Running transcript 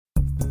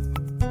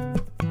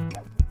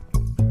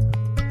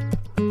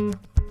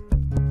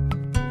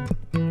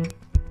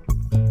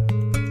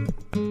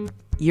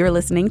You're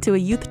listening to a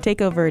Youth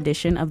Takeover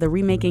edition of the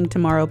Remaking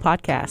Tomorrow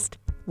podcast,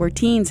 where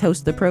teens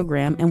host the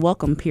program and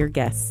welcome peer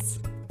guests.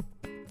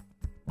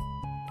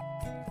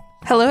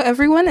 Hello,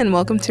 everyone, and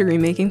welcome to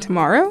Remaking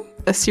Tomorrow,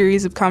 a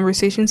series of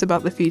conversations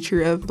about the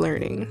future of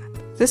learning.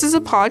 This is a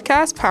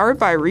podcast powered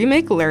by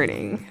Remake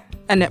Learning,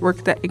 a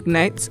network that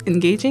ignites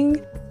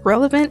engaging,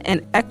 relevant,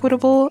 and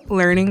equitable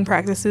learning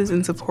practices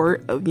in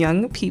support of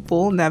young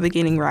people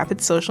navigating rapid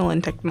social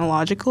and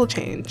technological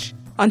change.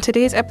 On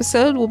today's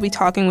episode, we'll be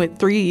talking with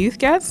 3 youth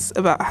guests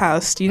about how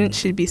students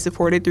should be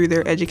supported through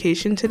their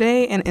education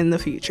today and in the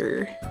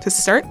future. To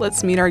start,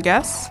 let's meet our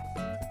guests.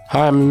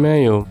 Hi, I'm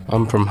Emanuel.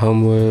 I'm from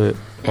Homewood,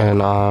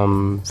 and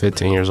I'm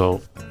 15 years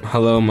old.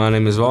 Hello, my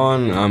name is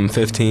Vaughn. I'm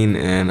 15,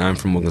 and I'm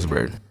from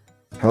Wilkinsburg.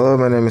 Hello,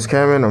 my name is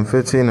Cameron. I'm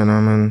 15, and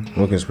I'm in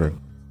Wilkinsburg.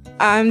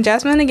 I'm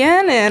Jasmine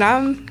again, and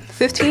I'm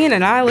 15,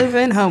 and I live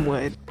in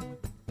Homewood.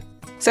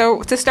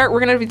 So to start,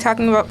 we're going to be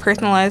talking about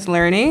personalized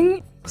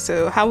learning.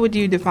 So how would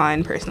you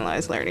define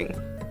personalized learning?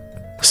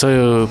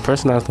 So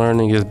personalized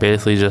learning is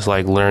basically just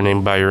like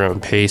learning by your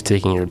own pace,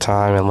 taking your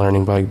time, and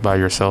learning by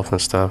yourself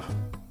and stuff.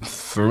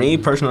 For me,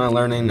 personalized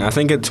learning, I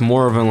think it's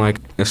more of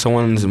if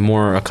someone's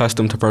more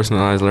accustomed to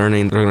personalized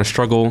learning, they're going to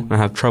struggle and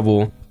have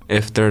trouble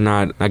if they're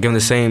not given the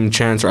same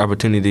chance or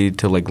opportunity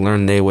to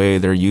learn the way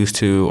they're used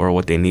to or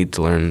what they need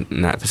to learn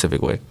in that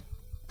specific way.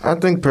 I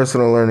think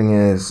personal learning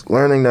is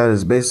learning that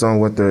is based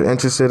on what they're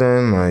interested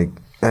in, like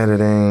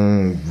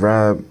editing,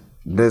 rap,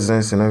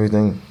 business, and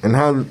everything, and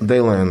how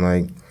they learn,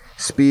 like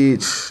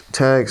speech,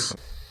 text.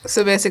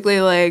 So basically,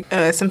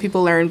 some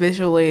people learn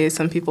visually,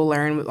 some people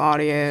learn with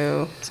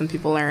audio, some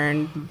people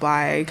learn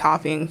by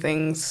copying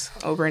things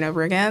over and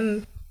over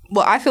again.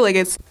 Well, I feel like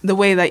it's the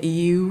way that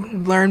you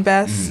learn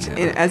best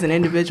as an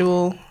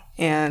individual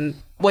and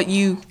what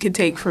you could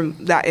take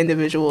from that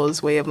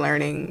individual's way of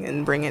learning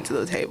and bring it to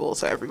the table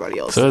so everybody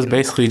else So it's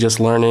basically just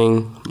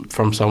learning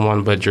from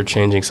someone, but you're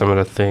changing some of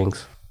the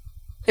things.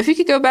 If you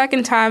could go back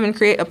in time and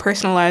create a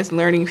personalized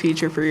learning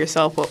feature for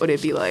yourself, what would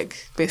it be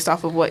like based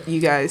off of what you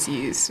guys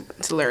use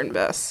to learn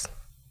best?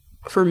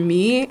 For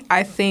me,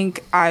 I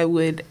think I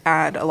would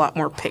add a lot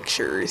more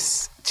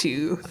pictures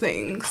to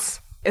things,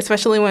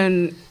 especially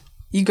when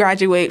you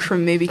graduate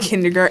from maybe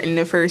kindergarten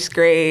to first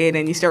grade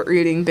and you start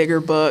reading bigger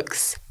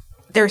books.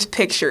 There's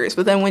pictures,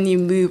 but then when you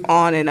move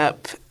on and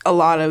up, a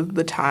lot of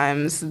the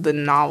times the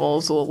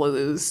novels will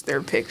lose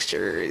their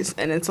pictures,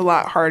 and it's a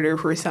lot harder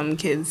for some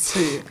kids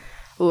to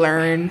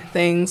learn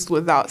things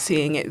without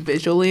seeing it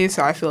visually.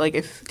 So I feel like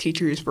if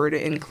teachers were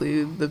to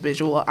include the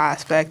visual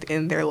aspect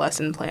in their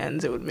lesson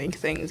plans, it would make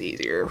things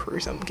easier for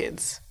some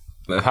kids.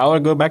 If I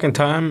would go back in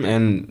time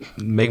and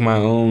make my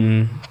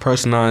own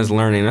personalized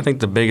learning, I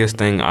think the biggest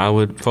thing I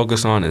would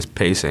focus on is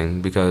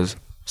pacing, because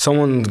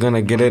someone's going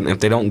to get it, and if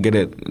they don't get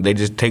it, they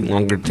just take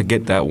longer to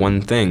get that one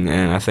thing.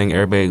 And I think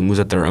everybody moves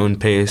at their own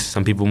pace.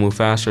 Some people move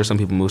faster, some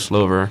people move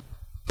slower.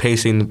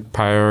 Pacing,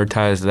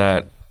 prioritize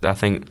that. I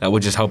think that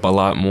would just help a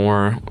lot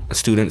more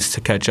students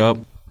to catch up.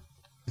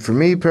 For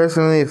me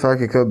personally, if I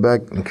could go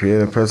back and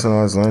create a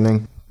personalized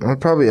learning, I'd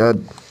probably add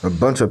a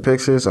bunch of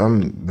pictures.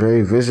 I'm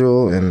very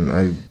visual, and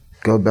I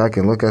go back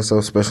and look at stuff,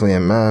 especially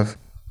in math.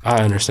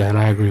 I understand.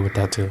 I agree with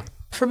that too.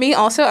 For me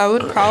also, I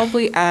would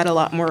probably add a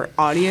lot more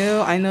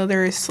audio. I know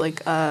there's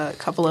a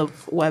couple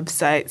of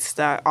websites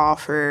that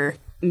offer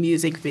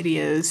music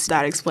videos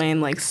that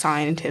explain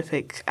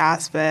scientific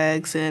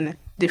aspects and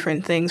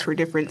different things for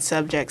different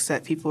subjects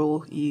that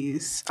people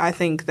use. I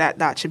think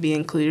that should be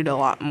included a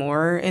lot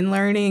more in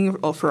learning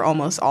for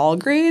almost all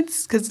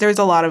grades, because there's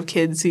a lot of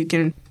kids who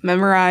can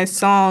memorize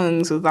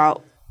songs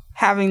without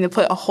having to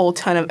put a whole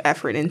ton of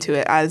effort into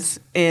it, as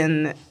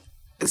in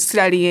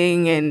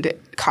studying and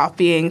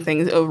copying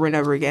things over and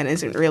over again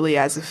isn't really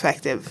as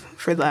effective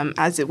for them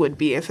as it would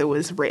be if it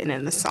was written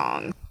in the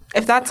song.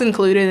 If that's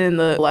included in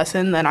the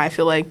lesson, then I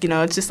feel like,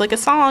 it's just like a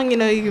song, you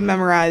can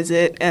memorize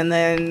it, and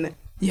then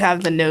you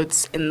have the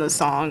notes in the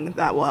song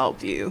that will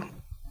help you.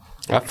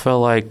 I feel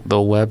like the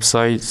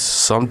websites,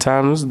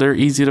 sometimes they're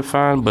easy to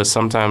find, but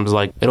sometimes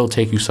it'll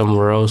take you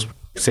somewhere else.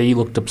 Say you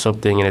looked up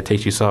something and it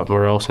takes you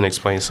somewhere else and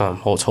explains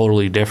something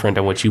totally different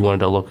than what you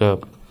wanted to look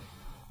up.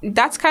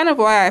 That's kind of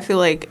why I feel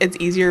like it's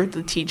easier if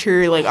the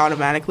teacher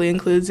automatically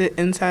includes it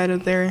inside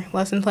of their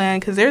lesson plan,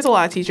 because there's a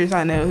lot of teachers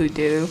I know who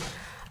do.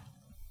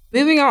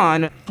 Moving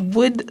on,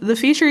 would the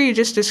feature you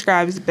just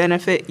described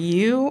benefit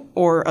you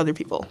or other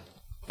people?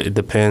 It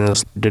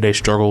depends. Do they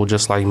struggle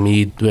just like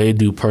me? Do they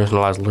do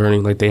personalized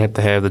learning? They have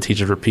to have the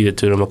teacher repeat it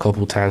to them a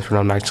couple times for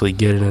them to actually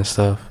get it and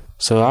stuff.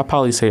 So I'll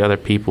probably say other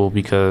people,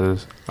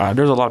 because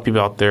there's a lot of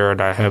people out there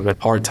that have a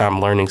hard time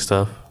learning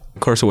stuff.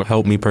 Of course, it would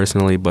help me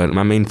personally, but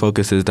my main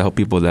focus is to help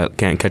people that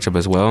can't catch up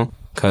as well,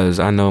 because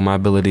I know my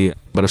ability.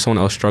 But if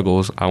someone else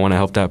struggles, I want to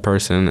help that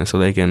person, and so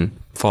they can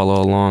follow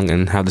along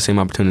and have the same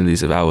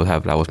opportunities if I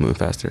was moving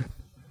faster.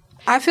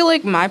 I feel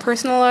like my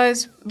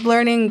personalized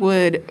learning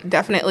would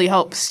definitely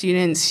help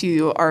students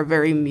who are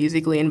very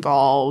musically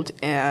involved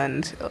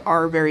and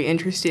are very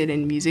interested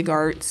in music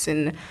arts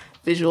and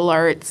visual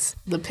arts.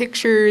 The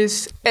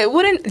pictures, it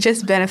wouldn't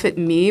just benefit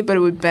me, but it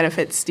would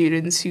benefit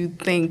students who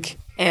think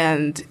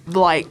and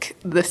like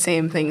the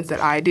same things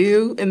that I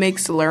do. It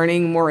makes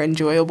learning more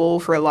enjoyable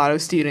for a lot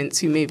of students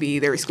who maybe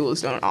their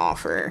schools don't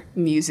offer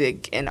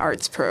music and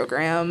arts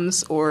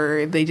programs,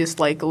 or they just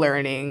like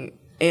learning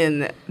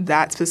in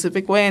that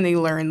specific way and they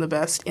learn the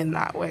best in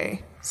that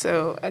way.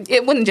 So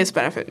it wouldn't just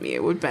benefit me,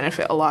 it would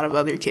benefit a lot of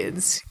other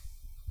kids.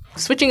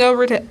 Switching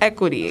over to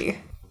equity.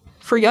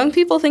 For young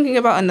people, thinking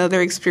about another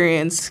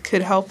experience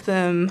could help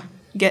them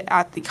get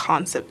at the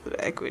concept of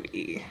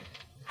equity.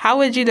 How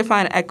would you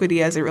define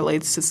equity as it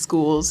relates to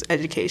schools,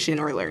 education,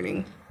 or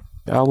learning?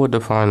 I would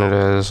define it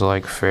as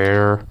like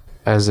fair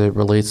as it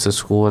relates to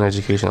school and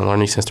education and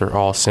learning, since they're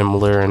all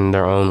similar in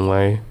their own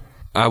way.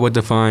 I would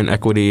define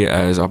equity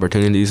as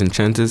opportunities and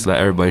chances that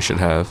everybody should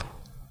have.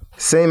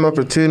 Same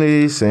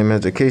opportunities, same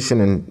education,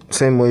 and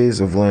same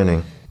ways of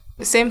learning.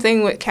 Same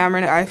thing with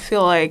Cameron. I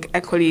feel like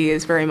equity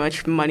is very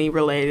much money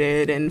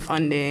related and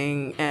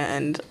funding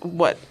and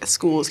what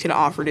schools can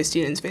offer to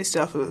students based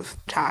off of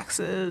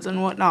taxes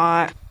and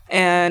whatnot.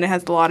 And it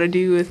has a lot to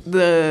do with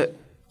the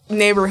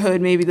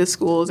neighborhood maybe the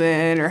school's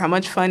in, or how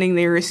much funding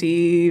they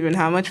receive and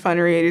how much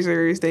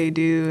fundraisers they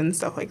do and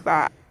stuff like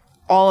that.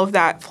 All of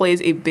that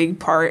plays a big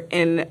part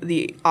in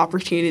the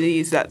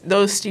opportunities that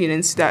those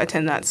students that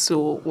attend that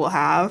school will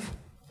have.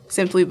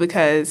 Simply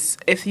because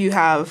if you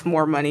have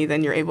more money,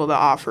 then you're able to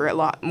offer a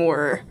lot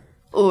more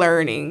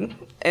learning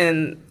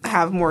and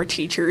have more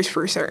teachers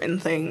for certain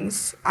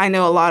things. I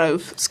know a lot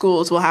of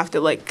schools will have to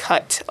like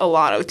cut a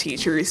lot of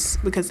teachers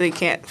because they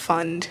can't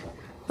fund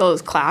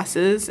those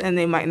classes and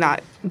they might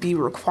not be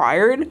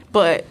required.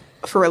 But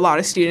for a lot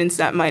of students,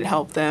 that might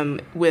help them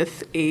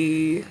with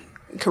a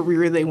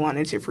career they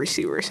wanted to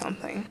pursue or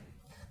something.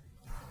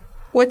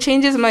 What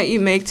changes might you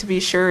make to be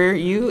sure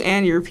you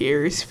and your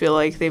peers feel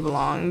like they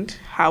belonged?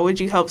 How would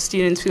you help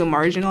students feel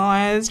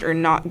marginalized or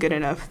not good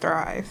enough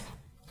thrive?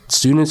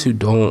 Students who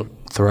don't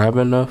thrive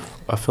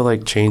enough, I feel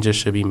like changes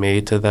should be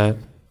made to that,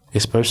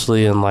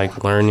 especially in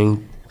like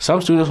learning. Some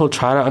students will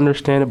try to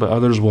understand it, but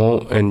others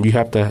won't, and you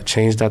have to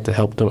change that to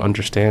help them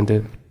understand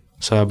it.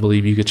 So I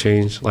believe you could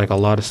change like a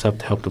lot of stuff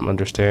to help them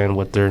understand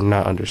what they're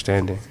not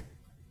understanding.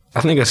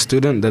 I think a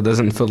student that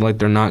doesn't feel like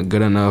they're not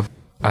good enough,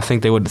 I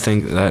think they would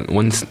think that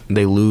once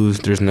they lose,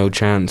 there's no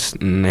chance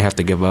and they have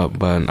to give up.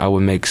 But I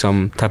would make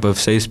some type of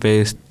safe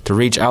space to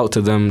reach out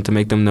to them to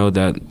make them know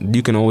that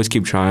you can always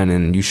keep trying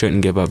and you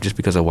shouldn't give up just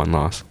because of one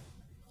loss.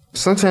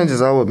 Some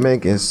changes I would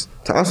make is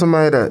to have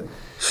somebody that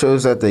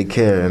shows that they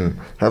care and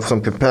have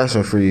some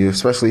compassion for you,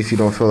 especially if you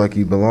don't feel like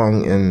you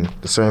belong in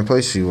the certain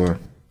place you are.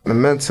 A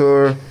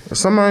mentor or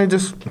somebody who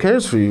just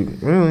cares for you,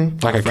 really.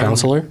 Like a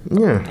counselor?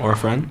 Yeah. Or a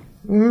friend?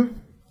 Mm-hmm.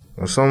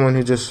 Or someone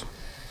who just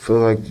feel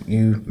like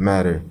you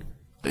matter.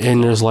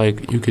 And there's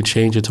like, you could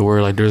change it to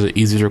where like there's an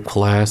easier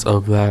class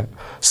of that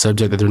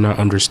subject that they're not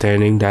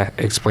understanding that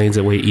explains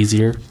it way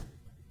easier.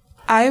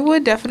 I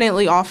would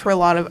definitely offer a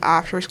lot of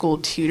after-school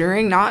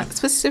tutoring, not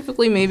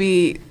specifically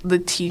maybe the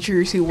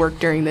teachers who work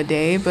during the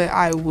day, but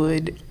I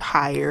would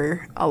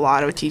hire a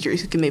lot of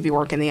teachers who can maybe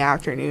work in the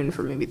afternoon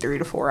for maybe 3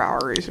 to 4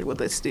 hours with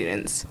the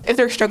students. If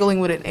they're struggling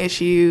with an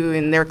issue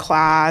in their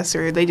class,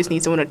 or they just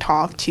need someone to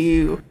talk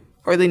to,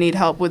 or they need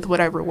help with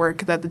whatever work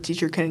that the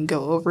teacher couldn't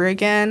go over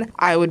again,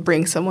 I would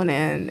bring someone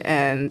in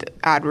and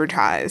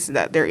advertise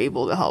that they're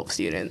able to help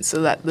students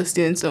so that the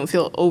students don't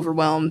feel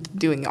overwhelmed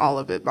doing all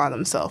of it by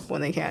themselves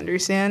when they can't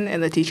understand,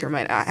 and the teacher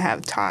might not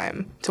have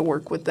time to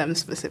work with them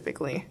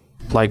specifically.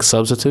 Like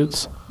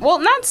substitutes? Well,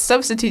 not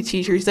substitute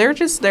teachers. They're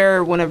just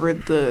there whenever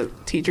the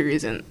teacher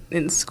isn't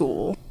in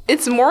school.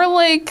 It's more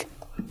like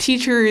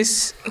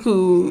teachers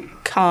who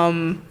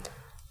come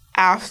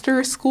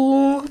after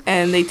school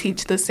and they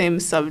teach the same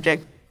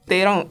subject.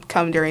 They don't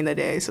come during the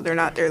day, so they're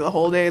not there the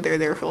whole day. They're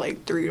there for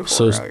like 3 to 4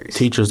 So hours.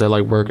 teachers that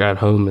like work at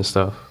home and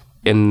stuff,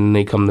 and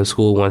they come to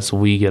school once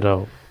we get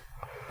out.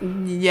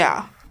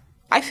 Yeah.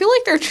 I feel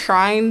like they're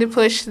trying to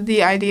push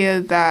the idea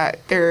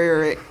that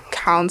there are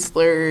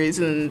counselors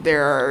and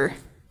there are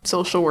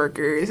social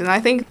workers, and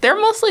I think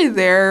they're mostly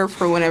there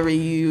for whenever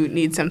you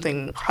need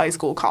something high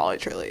school,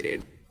 college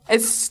related.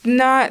 It's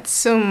not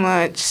so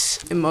much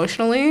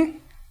emotionally.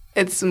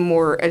 It's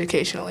more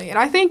educationally. And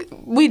I think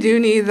we do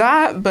need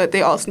that, but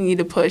they also need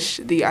to push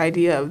the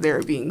idea of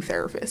there being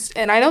therapists.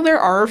 And I know there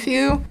are a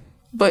few,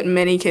 but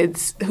many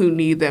kids who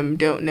need them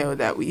don't know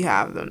that we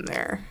have them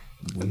there.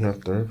 We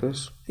have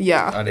therapists?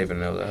 Yeah. I didn't even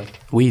know that.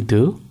 We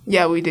do?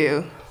 Yeah, we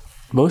do.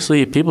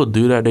 Mostly, if people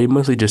do that, they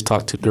mostly just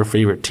talk to their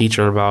favorite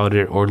teacher about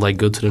it or like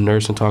go to the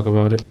nurse and talk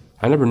about it.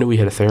 I never knew we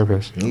had a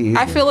therapist.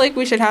 I feel like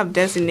we should have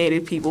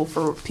designated people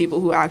for people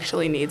who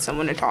actually need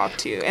someone to talk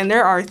to. And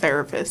there are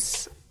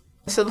therapists.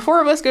 So the 4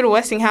 of us go to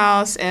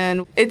Westinghouse,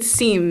 and it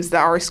seems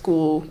that our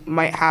school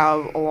might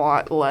have a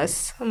lot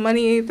less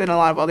money than a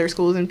lot of other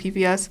schools in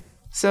PPS.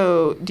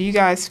 So do you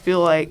guys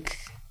feel like,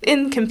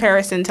 in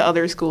comparison to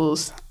other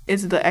schools,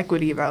 is the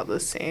equity about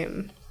the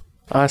same?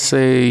 I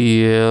say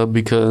yeah,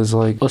 because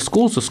like a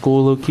school's a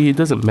school, low-key. It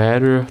doesn't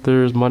matter if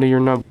there's money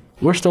or not.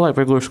 We're still like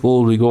regular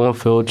schools. We go on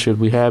field trips.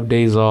 We have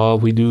days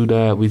off. We do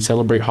that. We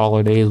celebrate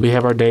holidays. We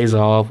have our days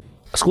off.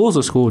 School's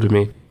a school to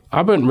me.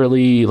 I wouldn't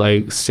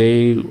really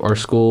say our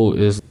school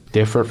is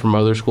different from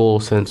other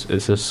schools since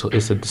it's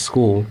a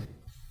school.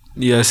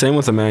 Yeah, same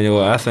with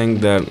Emanuel. I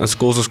think that a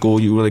school's a school.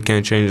 You really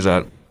can't change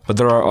that. But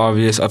there are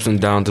obvious ups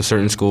and downs of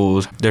certain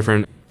schools,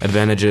 different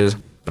advantages.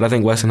 But I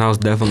think Westinghouse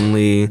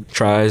definitely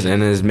tries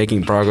and is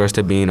making progress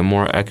to being a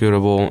more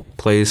equitable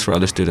place for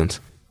other students.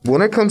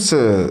 When it comes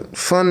to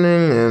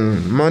funding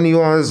and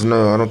money-wise,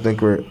 no, I don't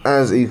think we're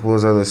as equal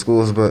as other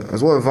schools. But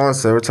as what Vaughn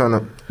said, we're trying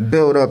to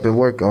build up and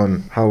work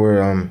on how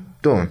we're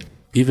doing.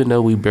 Even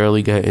though we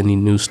barely got any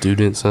new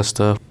students and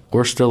stuff,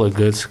 we're still a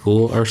good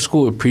school. Our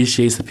school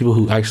appreciates the people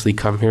who actually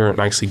come here and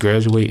actually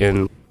graduate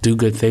and do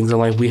good things in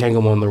life. We hang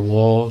them on their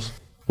walls.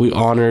 We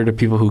honor the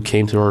people who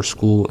came to our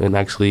school and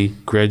actually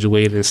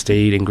graduated and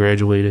stayed and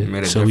graduated.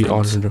 We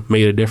honored them,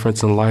 made a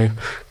difference in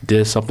life,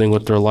 did something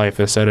with their life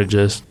instead of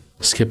just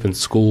skipping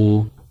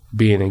school,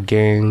 being in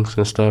gangs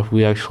and stuff.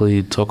 We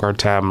actually took our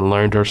time,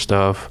 learned our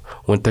stuff,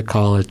 went to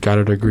college, got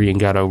a degree, and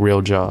got a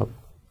real job.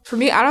 For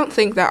me, I don't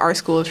think that our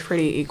school is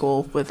pretty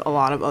equal with a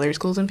lot of other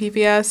schools in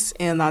PPS,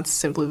 and that's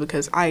simply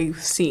because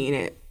I've seen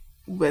it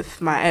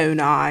with my own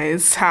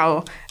eyes,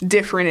 how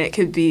different it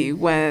could be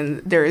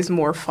when there is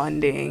more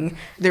funding.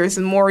 There's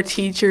more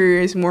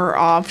teachers, more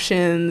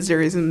options,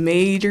 there's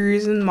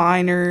majors and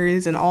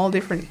minors and all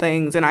different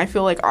things. And I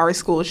feel like our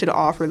school should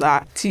offer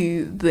that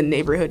to the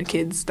neighborhood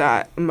kids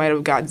that might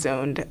have got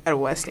zoned at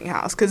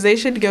Westinghouse, because they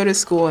should go to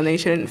school and they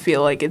shouldn't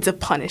feel like it's a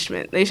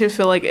punishment. They should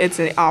feel like it's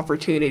an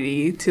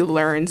opportunity to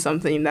learn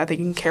something that they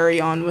can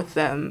carry on with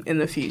them in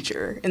the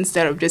future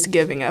instead of just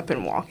giving up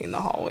and walking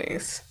the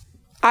hallways.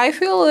 I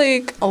feel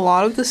like a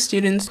lot of the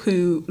students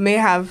who may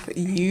have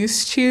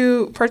used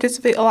to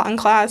participate a lot in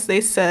class, they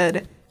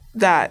said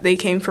that they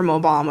came from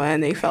Obama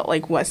and they felt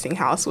like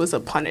Westinghouse was a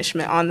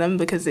punishment on them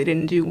because they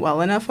didn't do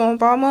well enough on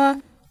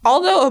Obama.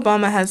 Although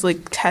Obama has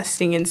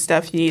testing and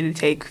stuff you need to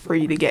take for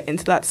you to get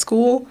into that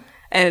school,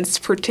 and it's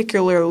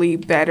particularly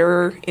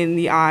better in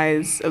the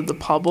eyes of the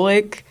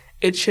public,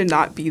 it should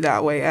not be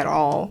that way at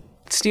all.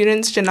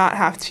 Students should not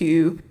have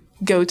to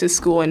go to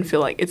school and feel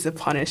like it's a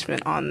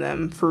punishment on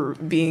them for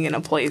being in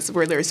a place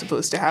where they're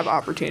supposed to have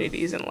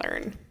opportunities and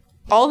learn.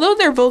 Although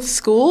they're both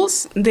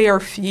schools, they are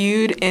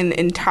viewed in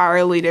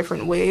entirely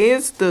different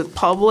ways. The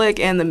public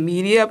and the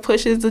media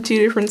pushes the two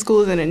different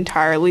schools in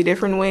entirely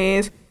different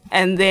ways,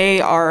 and they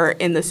are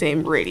in the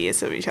same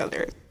radius of each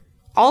other.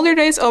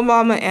 Alderdice,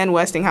 Obama, and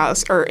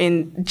Westinghouse are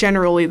in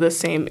generally the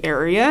same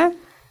area,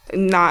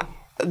 not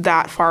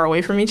that far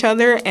away from each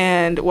other,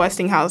 and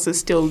Westinghouse is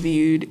still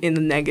viewed in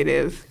the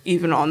negative,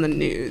 even on the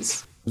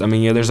news. I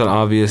mean, yeah, there's an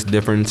obvious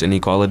difference in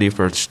equality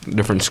for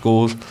different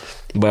schools,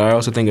 but I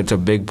also think it's a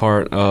big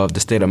part of the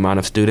state amount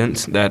of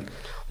students that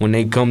when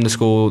they come to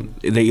school,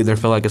 they either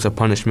feel like it's a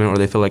punishment or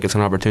they feel like it's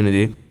an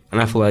opportunity. And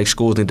I feel like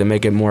schools need to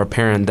make it more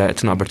apparent that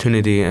it's an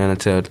opportunity and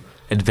it's an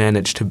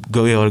advantage to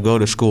be able to go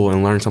to school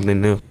and learn something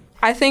new.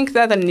 I think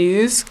that the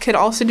news could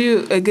also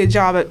do a good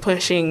job at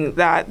pushing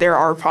that there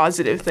are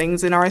positive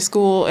things in our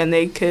school, and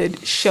they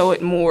could show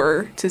it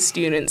more to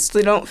students.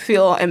 They don't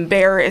feel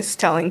embarrassed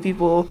telling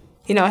people,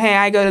 hey,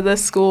 I go to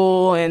this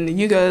school and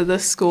you go to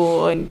this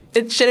school. And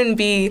it shouldn't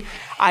be,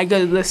 I go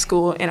to this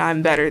school and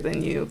I'm better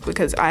than you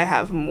because I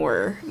have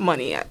more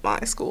money at my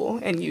school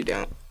and you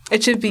don't.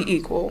 It should be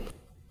equal.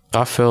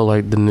 I feel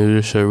like the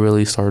news should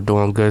really start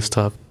doing good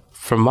stuff.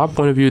 From my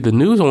point of view, the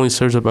news only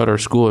serves about our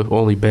school if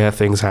only bad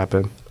things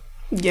happen.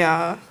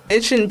 Yeah,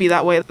 it shouldn't be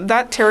that way.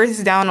 That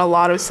tears down a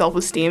lot of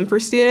self-esteem for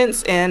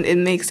students, and it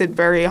makes it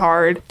very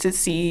hard to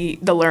see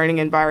the learning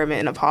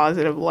environment in a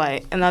positive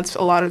light. And that's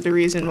a lot of the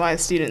reason why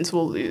students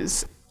will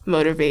lose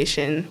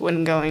motivation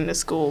when going to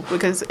school,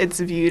 because it's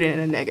viewed in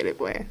a negative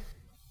way.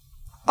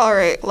 All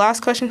right,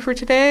 last question for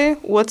today.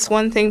 What's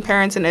one thing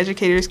parents and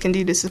educators can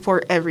do to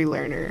support every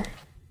learner?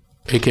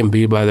 It can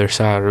be by their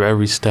side of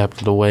every step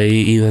of the way,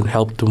 even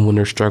help them when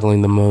they're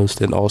struggling the most,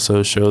 and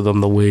also show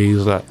them the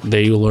ways that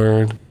they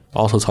learned.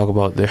 Also talk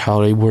about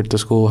how they went to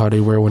school, how they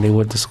were when they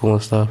went to school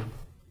and stuff.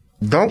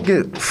 Don't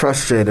get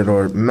frustrated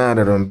or mad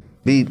at them.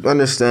 Be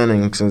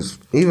understanding, since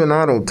even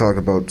I don't talk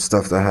about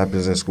stuff that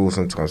happens in school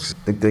sometimes.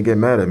 They get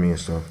mad at me and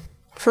stuff.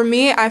 For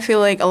me, I feel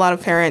like a lot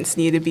of parents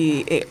need to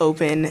be an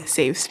open,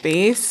 safe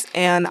space.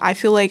 And I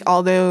feel like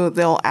although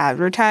they'll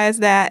advertise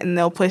that and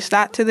they'll push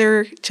that to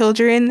their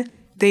children,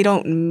 they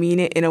don't mean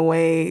it in a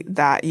way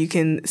that you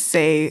can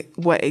say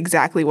what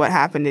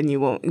happened and you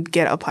won't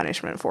get a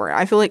punishment for it.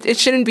 I feel like it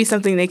shouldn't be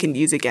something they can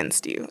use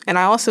against you. And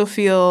I also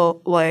feel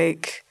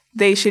like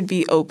they should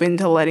be open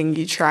to letting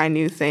you try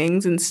new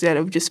things instead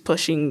of just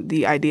pushing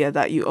the idea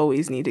that you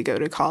always need to go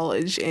to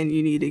college and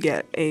you need to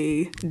get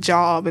a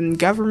job in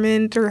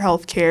government or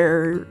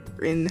healthcare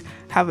and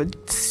have a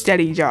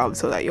steady job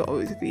so that you'll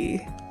always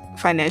be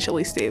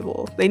financially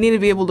stable. They need to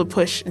be able to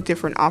push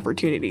different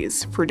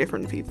opportunities for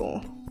different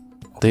people.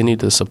 They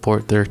need to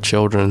support their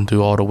children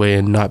through all the way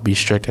and not be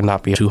strict and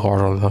not be too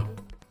hard on them.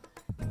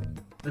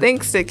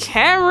 Thanks to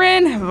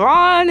Cameron,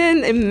 Vaughn,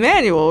 and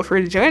Emanuel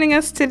for joining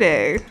us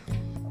today.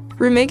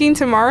 Remaking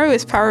Tomorrow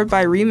is powered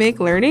by Remake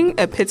Learning,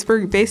 a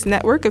Pittsburgh-based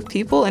network of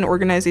people and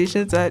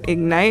organizations that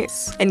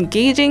ignites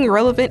engaging,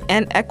 relevant,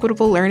 and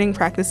equitable learning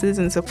practices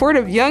in support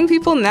of young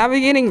people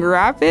navigating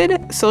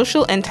rapid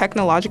social and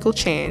technological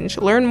change.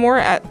 Learn more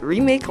at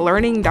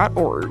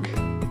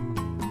remakelearning.org.